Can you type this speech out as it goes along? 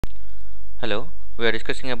Hello, we are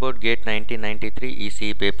discussing about GATE 1993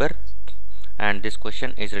 ECE paper, and this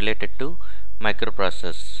question is related to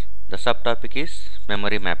microprocessors. The subtopic is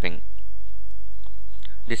memory mapping.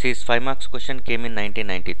 This is 5 marks question, came in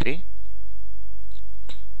 1993.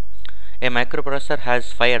 A microprocessor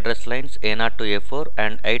has 5 address lines A0 to A4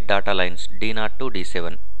 and 8 data lines D0 to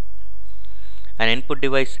D7. An input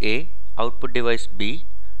device A, output device B,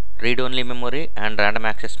 read-only memory and random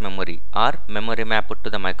access memory are memory mapped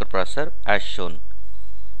to the microprocessor as shown,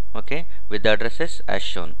 okay, with the addresses as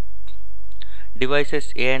shown.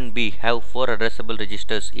 Devices A and B have 4 addressable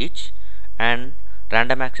registers each, and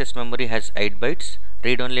random access memory has 8 bytes,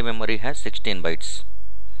 read-only memory has 16 bytes.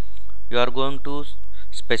 You are going to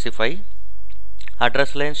specify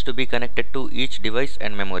address lines to be connected to each device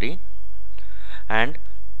and memory, and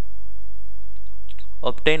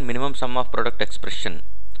obtain minimum sum of product expression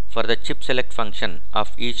for the chip select function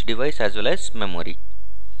of each device as well as memory.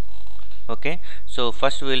 Okay, so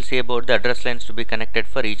first we will see about the address lines to be connected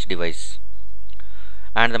for each device.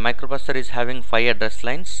 And the microprocessor is having 5 address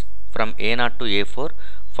lines from A0 to A4.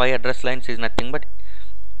 5 address lines is nothing but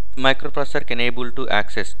microprocessor can able to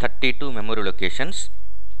access 32 memory locations.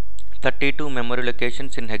 32 memory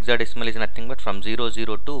locations in hexadecimal is nothing but from 00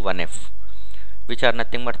 to 1F, which are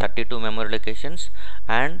nothing but 32 memory locations,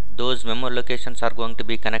 and those memory locations are going to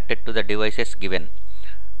be connected to the devices given.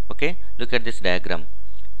 Okay, look at this diagram.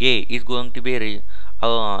 A is going to be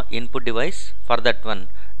input device. For that one,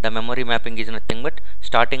 the memory mapping is nothing but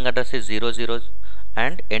starting address is 00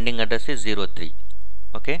 and ending address is 03.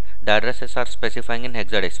 Okay, the addresses are specifying in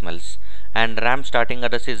hexadecimals, and RAM starting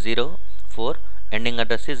address is 04, ending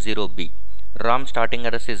address is 0B. ROM starting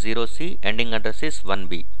address is 0C, ending address is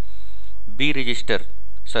 1B.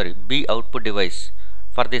 B output device,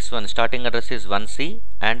 for this one starting address is 1C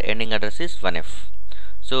and ending address is 1F.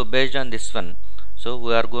 So based on this one, so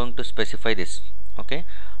we are going to specify this, okay,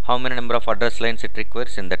 how many number of address lines it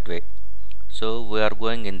requires in that way. So we are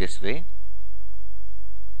going in this way.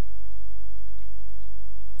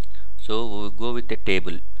 So we will go with a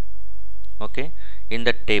table. Okay, in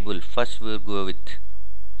that table first we will go with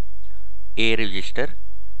A register,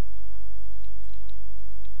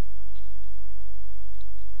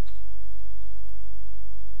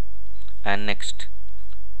 and next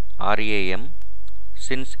RAM,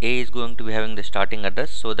 since A is going to be having the starting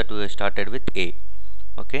address, so that we have started with A.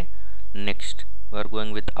 Okay, next we are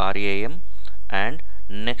going with RAM, and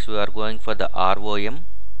next we are going for the ROM,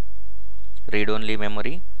 read only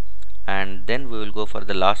memory, and then we will go for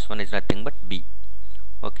the last one is nothing but B.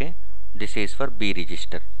 Okay, this is for B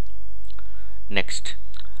register. Next,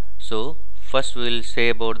 so first we will say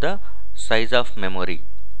about the size of memory,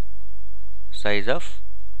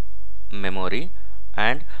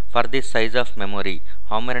 and for this size of memory,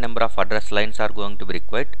 how many number of address lines are going to be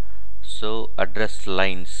required. So address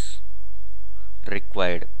lines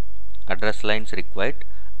required,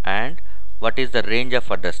 and what is the range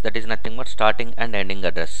of address, that is nothing but starting and ending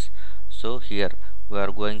address. So here we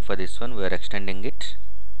are going for this one, we are extending it.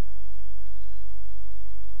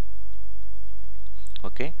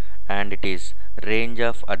 Okay, and it is range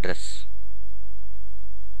of address.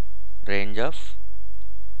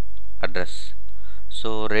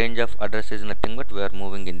 So range of address is nothing but we are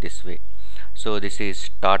moving in this way. So this is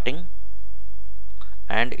starting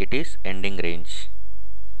and it is ending range.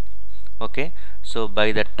 Okay, so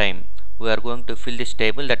by that time we are going to fill this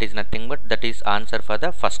table, that is nothing but that is answer for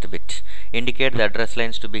the first bit. Indicate the address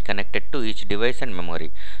lines to be connected to each device and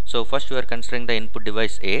memory. So first we are considering the input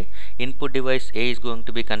device A. Input device A is going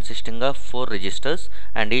to be consisting of 4 registers,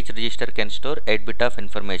 and each register can store 8 bit of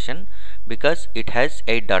information because it has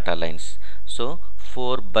 8 data lines. So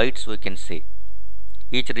 4 bytes we can say.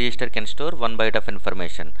 Each register can store 1 byte of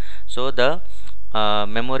information. So the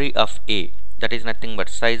memory of A, that is nothing but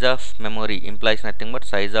size of memory implies nothing but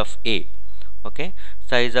size of A. Okay,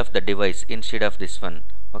 size of the device instead of this one.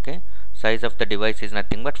 Okay, size of the device is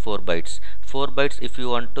nothing but 4 bytes. 4 bytes if you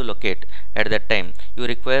want to locate at that time, you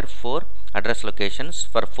require 4 address locations.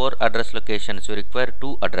 For 4 address locations you require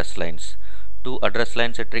 2 address lines. 2 address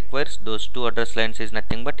lines it requires. Those 2 address lines is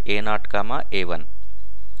nothing but A0, A1.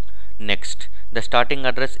 Next, the starting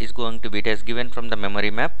address is going to be, it is given from the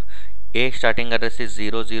memory map. A starting address is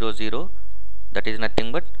 000, that is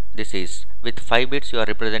nothing but this is with 5 bits you are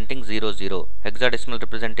representing 00. Hexadecimal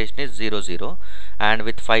representation is 00, and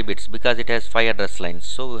with 5 bits because it has 5 address lines,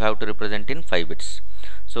 so we have to represent in 5 bits.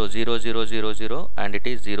 So 0000 and it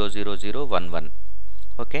is 00011.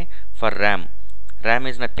 Okay, for RAM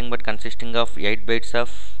is nothing but consisting of 8 bytes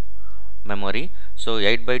of memory. So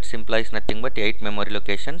 8 bytes implies nothing but 8 memory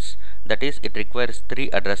locations. That is, it requires 3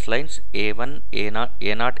 address lines, A1, A0,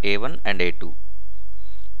 A1 and A2.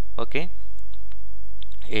 Okay,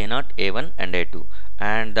 A0, A1 and A2.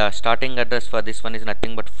 And the starting address for this one is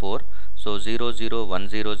nothing but 4. So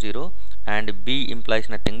 00100, and B implies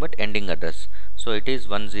nothing but ending address. So it is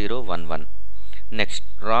 1011. Next,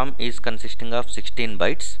 ROM is consisting of 16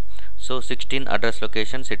 bytes. So 16 address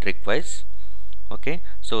locations it requires. Okay,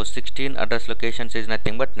 so 16 address locations is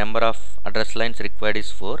nothing but number of address lines required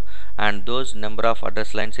is 4, and those number of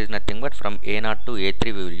address lines is nothing but from A0 to A3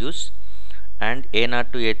 we will use, and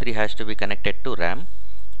A0 to A3 has to be connected to RAM.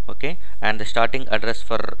 Okay, and the starting address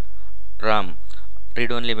for RAM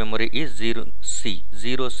read only memory is 0C.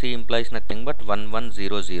 0C implies nothing but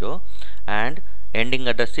 1100, and ending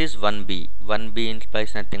address is 1B. 1B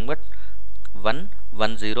implies nothing but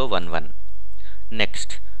 11011.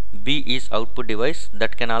 Next, B is output device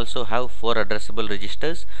that can also have 4 addressable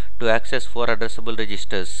registers. To access 4 addressable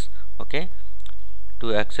registers, okay,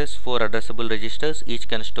 to access 4 addressable registers, each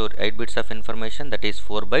can store 8 bits of information, that is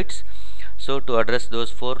 4 bytes. So to address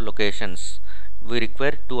those 4 locations we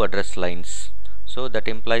require 2 address lines. So that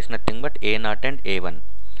implies nothing but A0 and A1,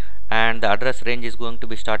 and the address range is going to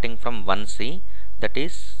be starting from 1C, that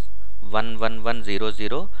is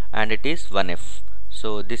 11100, and it is 1F.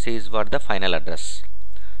 So this is what the final address.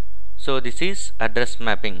 So this is address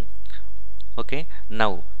mapping. Okay,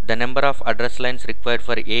 now the number of address lines required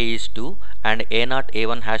for A is 2, and A0,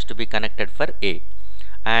 A1 has to be connected for A,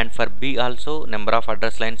 and for B also number of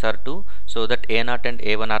address lines are 2, so that A0 and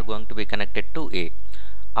A1 are going to be connected to A.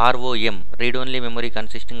 ROM, read only memory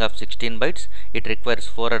consisting of 16 bytes, it requires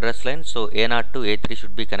 4 address lines, so A0 to A3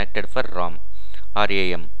 should be connected for ROM.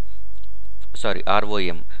 ROM.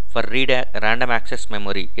 For random access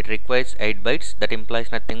memory, it requires 8 bytes, that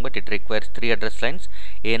implies nothing but it requires 3 address lines,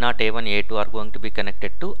 A0, A1, A2 are going to be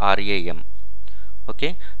connected to RAM.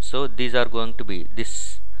 Okay, so these are going to be,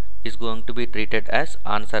 this is going to be treated as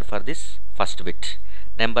answer for this first bit.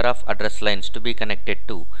 Number of address lines to be connected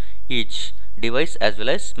to each device as well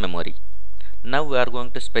as memory. Now we are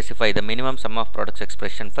going to specify the minimum sum of products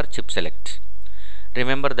expression for chip select.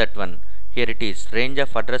 Remember that one. Here it is, range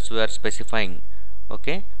of address we are specifying,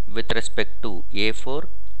 okay, with respect to A4,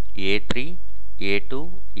 A3, A2,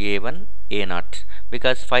 A1, A0,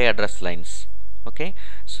 because 5 address lines. Okay,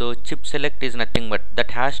 so chip select is nothing but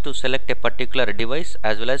that has to select a particular device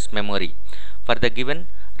as well as memory for the given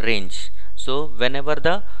range. So whenever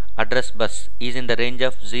the address bus is in the range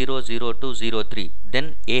of 00 to 03,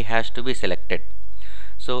 then A has to be selected.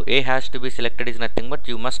 So A has to be selected is nothing but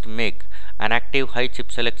you must make an active high chip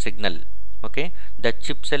select signal. Okay, the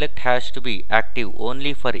chip select has to be active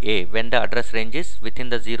only for A when the address range is within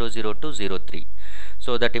the 00 to 03.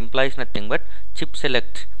 So that implies nothing but chip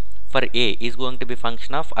select for A is going to be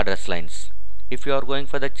function of address lines. If you are going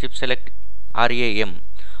for the chip select RAM,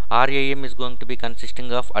 RAM is going to be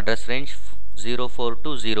consisting of address range 04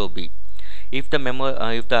 to 0B. If the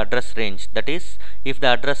address range, that is if the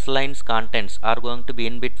address lines contents are going to be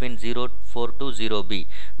in between 04 to 0B,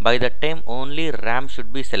 by that time only RAM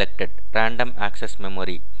should be selected, random access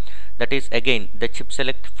memory. That is again the chip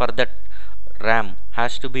select for that RAM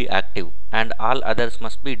has to be active and all others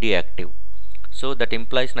must be deactive. So that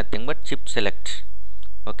implies nothing but chip select.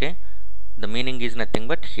 Okay, the meaning is nothing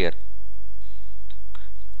but here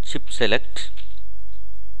chip select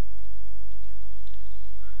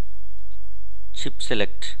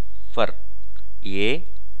for A,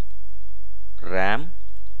 RAM,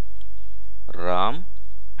 ROM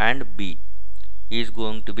and B is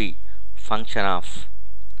going to be function of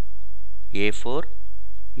A4,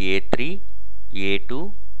 A3,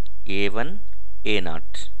 A2, A1, A0.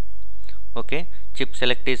 Okay, chip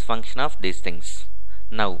select is function of these things.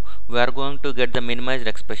 Now we are going to get the minimized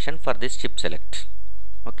expression for this chip select.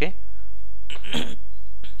 Okay.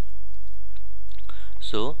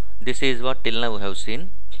 So this is what till now we have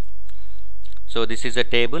seen. So this is a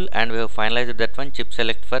table and we have finalized that one. Chip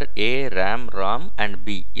select for A, RAM, ROM and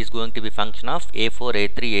B is going to be function of A4,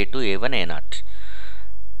 A3, A2, A1, A0.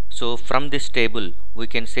 So from this table we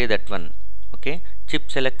can say that one. Okay,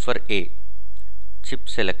 chip select for A, chip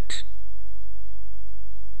select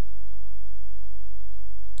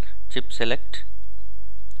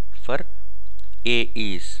for A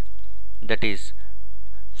is, that is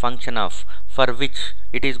function of, for which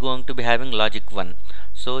it is going to be having logic 1.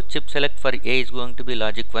 So chip select for A is going to be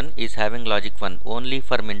logic 1 is having logic 1 only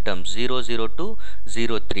for minterms 00 to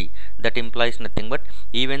 03. That implies nothing but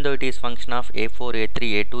even though it is function of A4,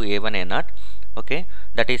 A3, A2, A1, A0, okay,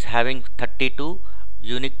 that is having 32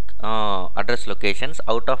 unique address locations.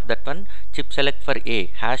 Out of that one, chip select for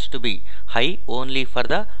A has to be high only for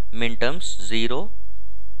the minterms 0,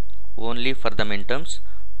 only for the minterms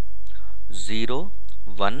 0,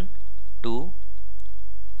 1, 2,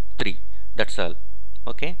 3. That's all.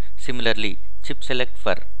 Okay. Similarly, chip select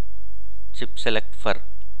for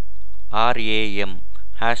RAM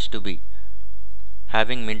has to be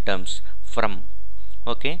having minterms from,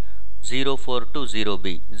 okay, 04 to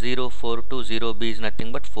 0B. 04 to 0B is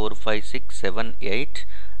nothing but 4, 5, 6, 7, 8,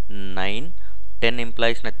 9. 10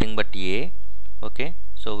 implies nothing but A. Okay,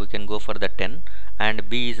 so we can go for the 10, and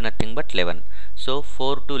B is nothing but 11. So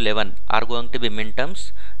 4 to 11 are going to be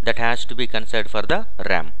minterms that has to be considered for the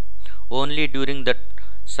RAM. Only during that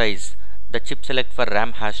size the chip select for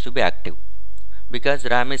RAM has to be active, because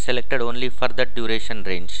RAM is selected only for that duration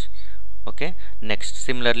range. Okay. Next,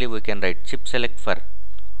 similarly we can write chip select for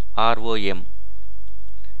ROM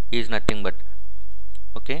is nothing but,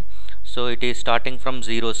 okay, so it is starting from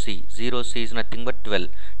 0C. 0C is nothing but 12.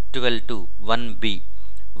 12 to 1B.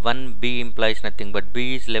 1B implies nothing but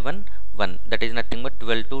B is 11, 1. That is nothing but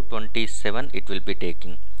 12 to 27 it will be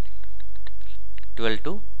taking. 12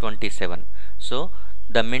 to 27. So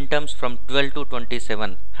the minterms from 12 to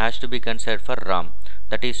 27 has to be considered for RAM.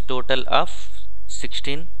 That is total of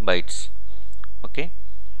 16 bytes. Okay.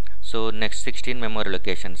 So next 16 memory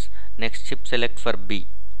locations. Next, chip select for B.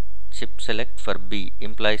 Chip select for B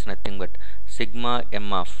implies nothing but sigma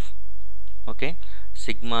M of, okay,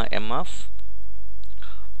 sigma M of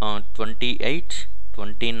 28,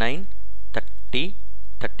 29, 30,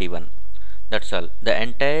 31. That's all. The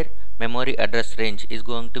entire memory address range is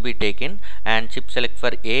going to be taken, and chip select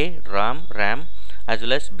for A, RAM as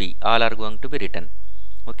well as B, all are going to be written.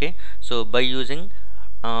 Okay. So by using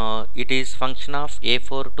it is function of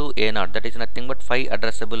A4 to A0, that is nothing but 5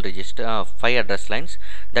 addressable register, 5 address lines.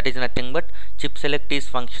 That is nothing but chip select is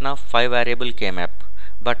function of 5 variable K-map.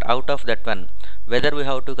 But out of that one, whether we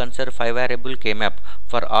have to consider 5 variable K-map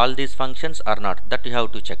for all these functions or not, that you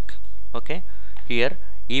have to check. Okay. Here,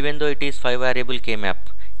 even though it is 5 variable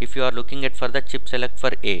K-map, if you are looking at for the chip select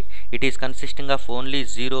for A, it is consisting of only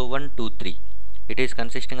 0, 1, 2, 3. It is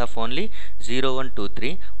consisting of only 0, 1, 2,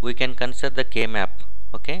 3. We can consider the K-map.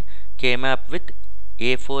 Okay, K-map with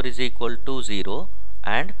A4 is equal to 0,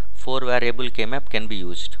 and 4 variable K-map can be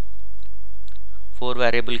used. 4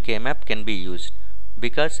 variable K-map can be used,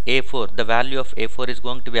 because A4, the value of A4 is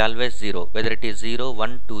going to be always 0, whether it is 0,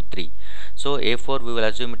 1, 2, 3. So A4 we will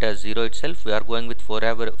assume it as 0 itself. We are going with 4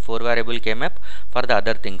 variable K-map for the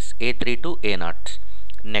other things, A3 to A0.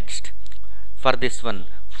 Next, for this one,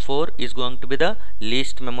 4 is going to be the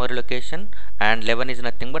least memory location, and 11 is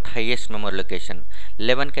nothing but highest memory location.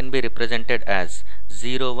 11 can be represented as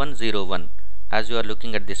 0, 1, 0, 1, as you are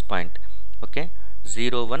looking at this point. Okay,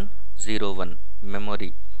 0, 1, 0, 1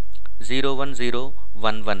 memory. 0, 1, 0,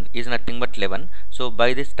 1, 1 is nothing but 11. So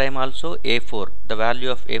by this time also A4, the value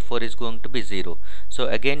of A4 is going to be 0. So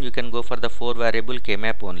again you can go for the 4 variable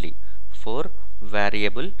K-map only. 4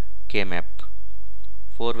 variable K-map.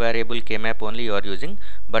 4 variable K-map only you are using,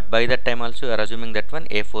 but by that time also you are assuming that one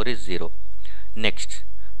A4 is 0. Next,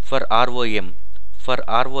 for ROM,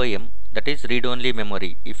 that is read-only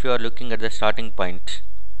memory, if you are looking at the starting point.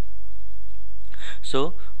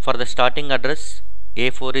 So for the starting address,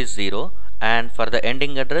 A4 is 0, and for the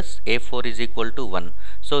ending address, A4 is equal to 1.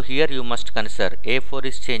 So here you must consider A4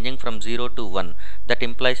 is changing from 0 to 1. That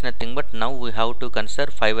implies nothing but now we have to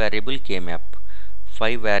consider 5 variable K-map.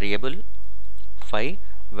 5 variable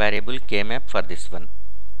K-map for this one.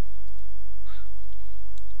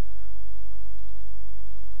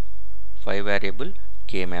 Five variable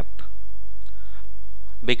K-map,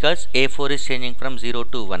 because A4 is changing from 0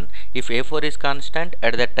 to 1. If A4 is constant,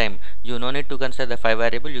 at that time you no need to consider the 5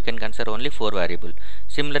 variable, you can consider only 4 variable.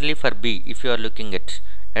 Similarly for B, if you are looking at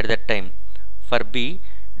that time, for B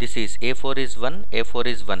this is A4 is 1, A4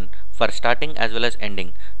 is 1 for starting as well as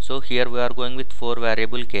ending. So here we are going with 4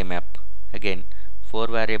 variable K-map. Again 4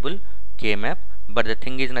 variable K-map, but the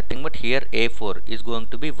thing is nothing but here A4 is going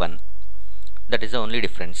to be 1. That is the only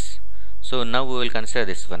difference. So now we will consider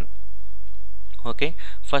this one. Okay,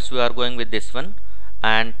 first we are going with this one,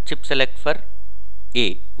 and chip select for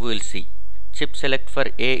A we will see. Chip select for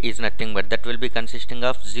A is nothing but that will be consisting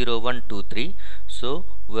of 0, 1, 2, 3. So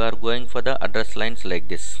we are going for the address lines like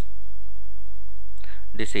this.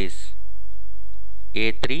 This is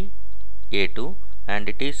A3, A2, and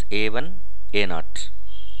it is A1, A0.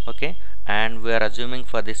 Okay, and we are assuming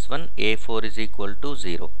for this one A4 is equal to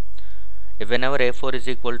 0. Whenever A4 is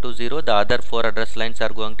equal to 0, the other 4 address lines are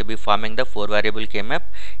going to be forming the 4 variable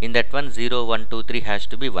K-map. In that one, 0, 1, 2, 3 has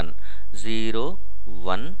to be 1. 0,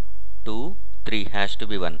 1, 2, 3 has to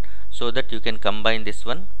be 1, so that you can combine this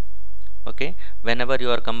one. Okay, whenever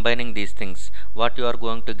you are combining these things, what you are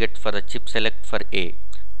going to get for the chip select for A,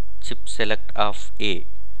 chip select of A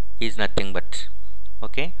is nothing but,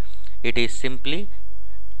 okay, it is simply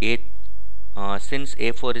A. Since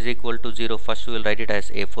A4 is equal to 0, first we will write it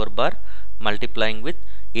as A4 bar multiplying with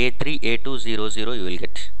A3 A2 0 0 you will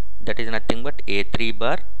get, that is nothing but A3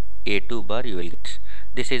 bar A2 bar you will get.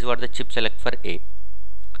 This is what the chip select for A.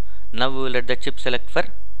 Now we will write the chip select for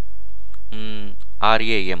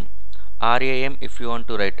RAM. RAM, if you want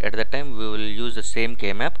to write at the time, we will use the same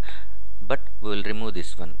K-map, but we will remove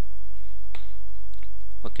this one.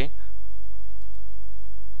 Okay,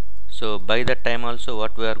 so by that time also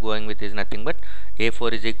what we are going with is nothing but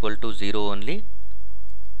A4 is equal to 0 only.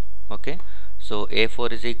 Okay, so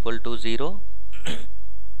A4 is equal to 0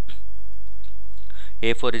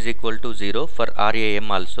 A4 is equal to 0 for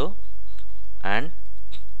RAM also, and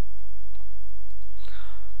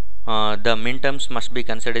the minterms must be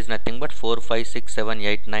considered is nothing but 4, 5, 6, 7,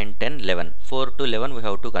 8, 9, 10, 11. 4 to 11 we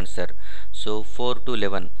have to consider. So 4 to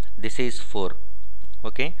 11, this is 4.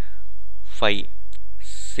 Okay, 5,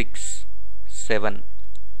 6, 7,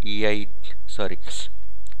 8, sorry,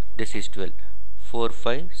 this is 12. 4,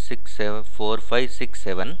 5, 6, 7, 4, 5, 6,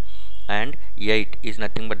 7, and 8 is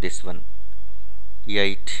nothing but this one.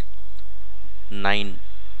 8, 9,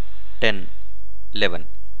 10, 11.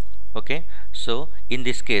 Okay, so in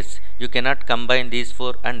this case you cannot combine these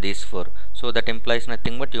 4 and these 4, so that implies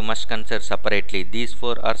nothing but you must consider separately. These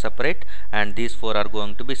 4 are separate and these 4 are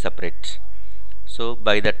going to be separate. So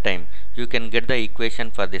by that time you can get the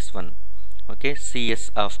equation for this one. Okay, CS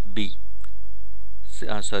of B,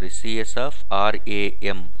 CS of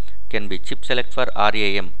RAM can be, chip select for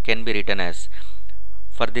RAM can be written as,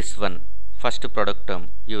 for this one first product term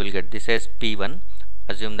you will get this as P1.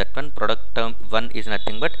 Assume that one product term 1 is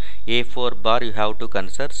nothing but A4 bar you have to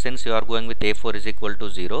consider, since you are going with A4 is equal to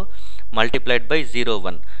 0 multiplied by 0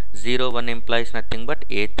 1. 0 1 implies nothing but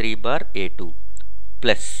A3 bar A2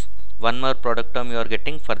 plus one more product term you are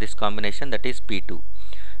getting for this combination, that is P2.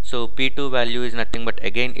 So P2 value is nothing but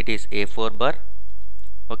again it is A4 bar.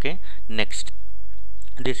 Okay, next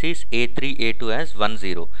this is A3 A2 as 1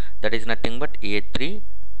 0, that is nothing but A3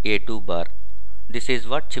 A2 bar. This is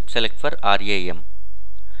what chip select for RAM.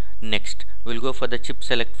 Next we will go for the chip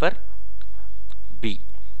select for B.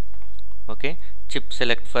 Okay, chip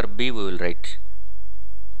select for B we will write,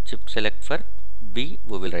 chip select for B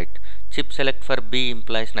we will write. Chip select for B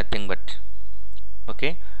implies nothing but,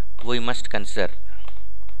 okay, we must consider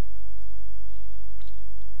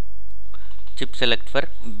chip select for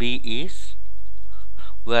B is,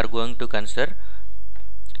 we are going to consider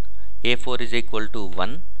A4 is equal to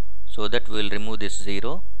 1, so that we will remove this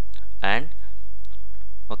 0, and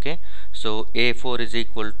okay, so A4 is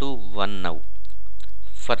equal to 1 now.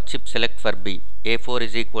 For chip select for B, A4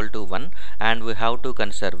 is equal to 1, and we have to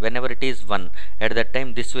consider whenever it is 1, at that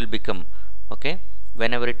time this will become, okay,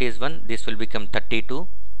 whenever it is 1 this will become 32,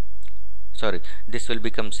 sorry, this will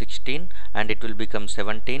become 16, and it will become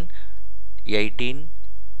 17, 18,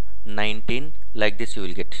 19, like this you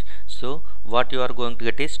will get. So what you are going to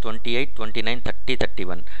get is 28, 29, 30,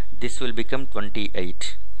 31. This will become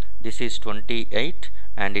 28. This is 28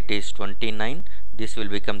 and it is 29. This will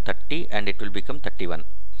become 30 and it will become 31.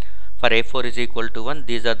 For A4 is equal to 1,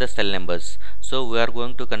 these are the cell numbers. So we are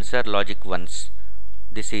going to consider logic ones.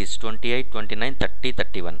 This is 28, 29, 30,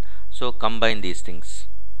 31. So combine these things.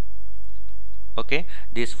 Okay,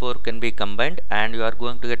 these 4 can be combined and you are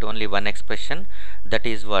going to get only one expression, that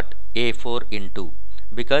is what? A4 into,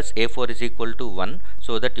 because A4 is equal to 1,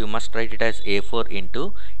 so that you must write it as A4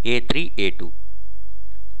 into A3 A2.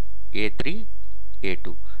 A3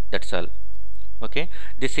 A2, that's all. Okay,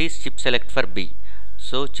 this is chip select for B.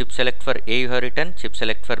 So chip select for A you have written, chip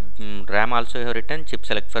select for RAM also you have written, chip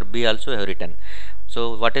select for B also you have written.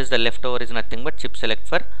 So what is the leftover is nothing but chip select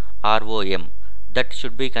for ROM. That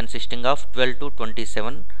should be consisting of 12 to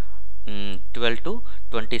 27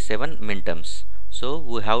 minterms. So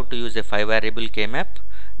we have to use a 5 variable K-map.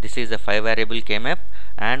 This is a 5 variable K-map,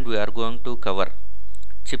 and we are going to cover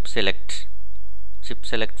chip select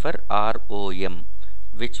for ROM,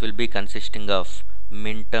 which will be consisting of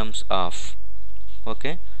minterms of,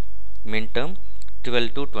 okay, minterm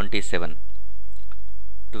 12 to 27.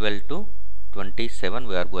 12 to 27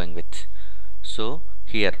 we are going with. So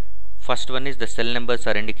here first one is the cell numbers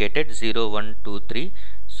are indicated 0, 1, 2, 3.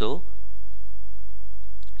 So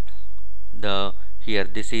the here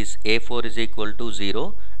this is A4 is equal to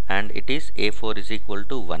 0 and it is A4 is equal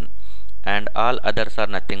to 1, and all others are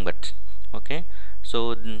nothing but, okay.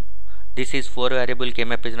 So this is 4 variable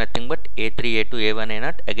K-map is nothing but A3, A2, A1,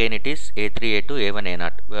 A0. Again it is A3, A2, A1,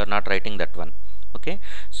 A0. We are not writing that one. Okay,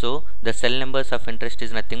 so the cell numbers of interest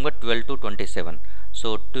is nothing but 12 to 27.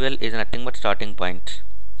 So 12 is nothing but starting point.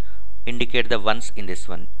 Indicate the ones in this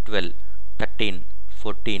one. 12, 13,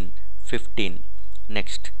 14, 15,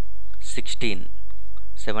 next 16,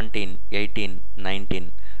 17, 18,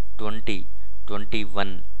 19, 20,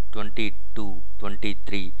 21, 22,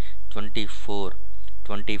 23, 24,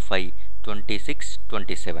 25, 26,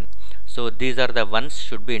 27. So these are the ones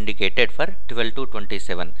should be indicated for 12 to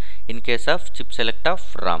 27 in case of chip select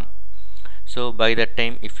of RAM. So by that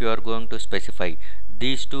time, if you are going to specify,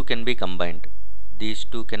 these two can be combined. These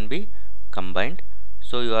two can be combined.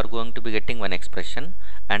 So you are going to be getting one expression,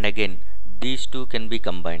 and again these two can be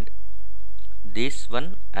combined. This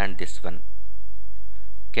one and this one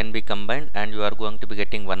can be combined, and you are going to be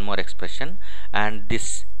getting one more expression, and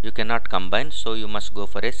this you cannot combine, so you must go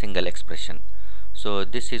for a single expression. So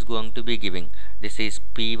this is going to be giving, this is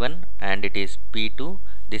P1 and it is P2,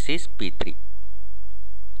 this is P3.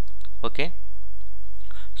 Okay,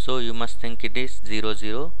 so you must think it is 0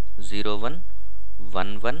 0 0 1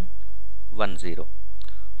 1 1 1 0.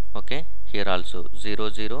 Okay, here also 0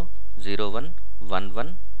 0 0 1 1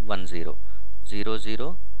 1 1 0, 0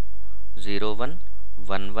 0 0 1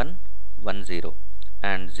 1 1 1 0,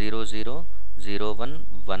 and 0 0 0 1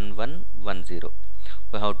 1 1 1 0.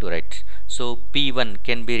 We have to write. So P1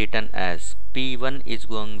 can be written as, P1 is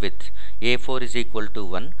going with A4 is equal to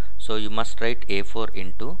 1, so you must write A4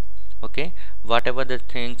 into, okay, whatever the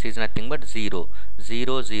things is nothing but 0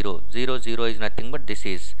 0 0 0 0 is nothing but this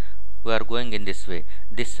is, we are going in this way.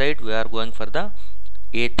 This side we are going for the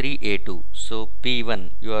A3 A2. So P1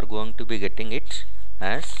 you are going to be getting it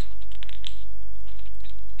as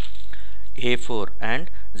A4, and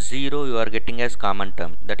 0 you are getting as common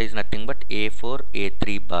term, that is nothing but A4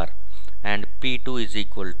 A3 bar, and P2 is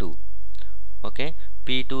equal to, okay,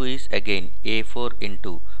 P2 is again A4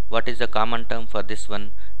 into, what is the common term for this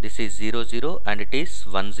one? This is 0 0 and it is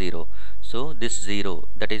 1 0. So this 0,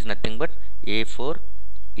 that is nothing but A4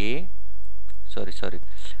 A,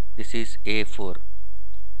 this is A4.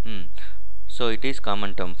 So it is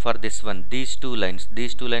common term for this one. These two lines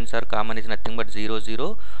are common, is nothing but 0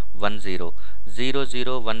 0 1 0. 0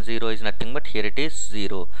 0 1 0 is nothing but here it is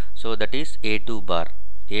 0. So that is A2 bar.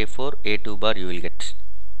 A4 A2 bar you will get.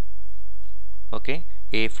 Okay,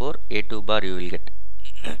 A4 A2 bar you will get.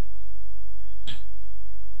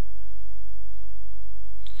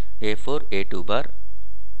 A4 A2 bar,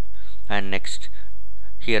 and next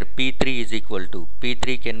here P3 is equal to,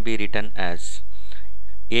 P3 can be written as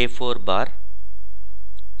A4 bar,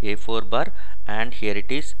 and here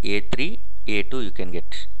it is A3 A2 you can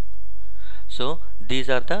get. So these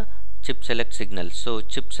are the chip select signals. So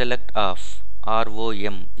chip select of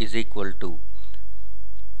ROM is equal to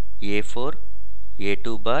A4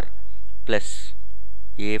 A2 bar plus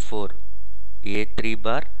A4 A3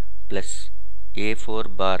 bar plus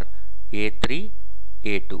A4 bar A3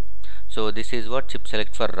 A2. So this is what chip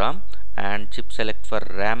select for RAM, and chip select for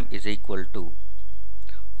RAM is equal to,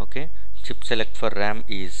 okay, chip select for RAM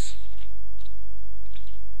is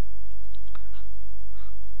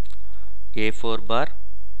A4 bar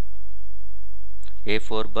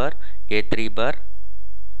A3 bar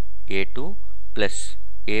A2 plus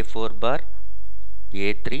A4 bar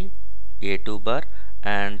A3 A2 bar,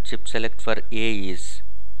 and chip select for A is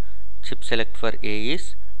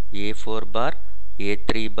A4 bar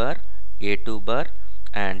A3 bar A2 bar,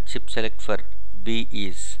 and chip select for B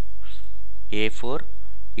is A4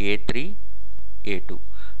 A3 A2.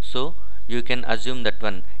 So you can assume that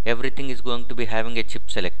one everything is going to be having a chip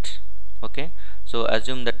select. Okay, so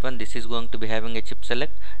assume that one this is going to be having a chip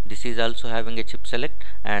select, this is also having a chip select,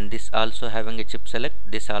 and this also having a chip select,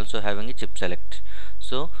 this also having a chip select.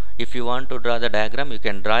 So if you want to draw the diagram, you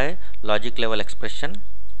can draw a logic level expression,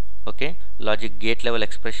 okay, logic gate level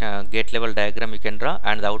expression, gate level diagram you can draw,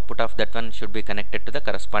 and the output of that one should be connected to the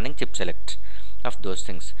corresponding chip select of those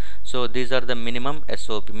things. So these are the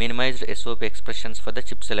minimized SOP expressions for the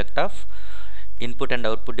chip select of input and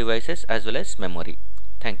output devices as well as memory.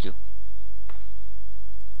 Thank you.